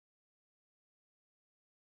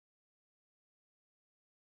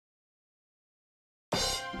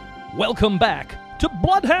Welcome back to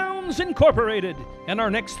Bloodhounds Incorporated and our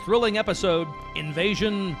next thrilling episode,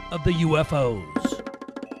 Invasion of the UFOs.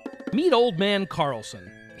 Meet old man Carlson.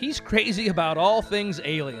 He's crazy about all things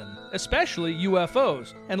alien, especially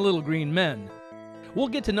UFOs and little green men. We'll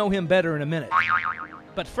get to know him better in a minute.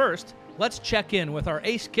 But first, let's check in with our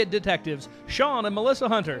ace kid detectives, Sean and Melissa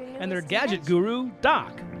Hunter, and their gadget guru,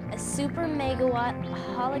 Doc. A super megawatt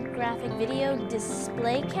holographic video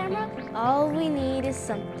display camera? All we need is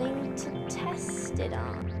something to test it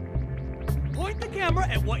on. Point the camera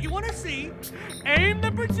at what you want to see, aim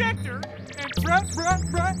the projector, and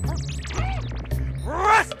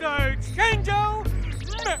presto changeo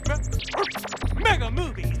mega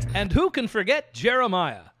movies. And who can forget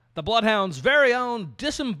Jeremiah, the Bloodhound's very own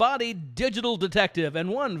disembodied digital detective and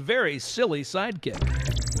one very silly sidekick.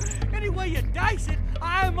 Any way you dice it,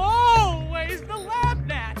 I'm always the lab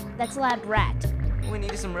gnat. That's lab rat. We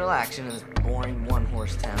needed some real action in this boring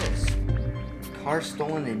one-horse towns. Car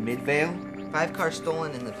stolen in Midvale? 5 cars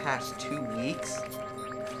stolen in the past 2 weeks?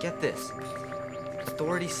 Get this.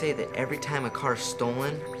 Authorities say that every time a car's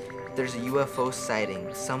stolen, there's a UFO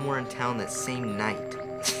sighting somewhere in town that same night.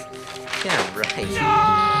 Yeah, right.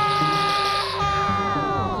 No!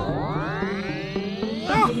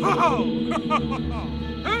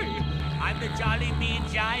 Hey, I'm the Jolly Mean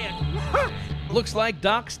Giant. Looks like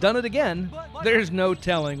Doc's done it again. There's no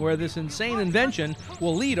telling where this insane invention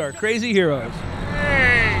will lead our crazy heroes.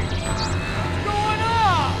 Hey, what's going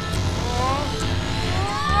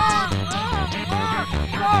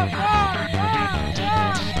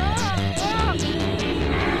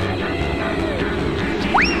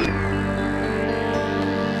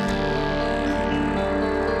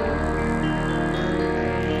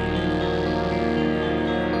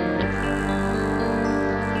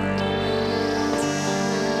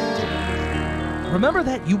Remember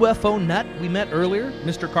that UFO nut we met earlier,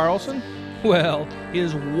 Mr. Carlson? Well,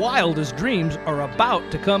 his wildest dreams are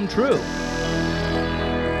about to come true.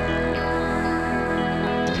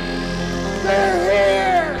 They're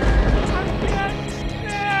here!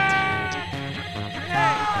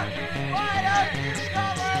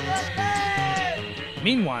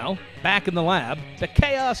 Meanwhile, back in the lab, the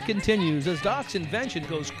chaos continues as Doc's invention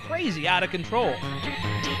goes crazy out of control.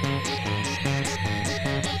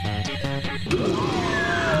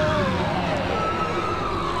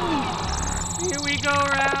 Here we go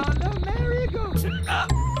round the merry-go.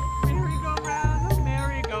 Merry-go-round the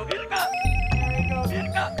merry-go.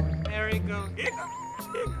 Merry-go.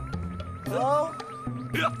 Hello?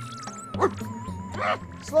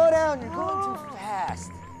 Slow down, you're going too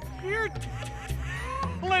fast. You're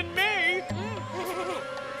telling me?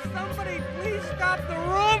 Somebody please stop the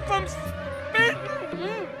room from spinning.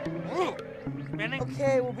 Spinning?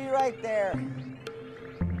 Okay, we'll be right there.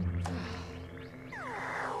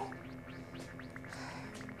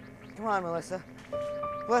 Come on, Melissa.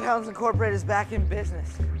 Bloodhounds Incorporated is back in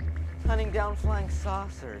business, hunting down flying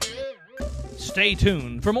saucers. Stay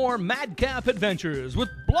tuned for more madcap adventures with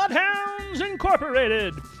Bloodhounds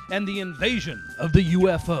Incorporated and the invasion of the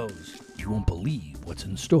UFOs. You won't believe what's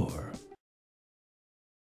in store.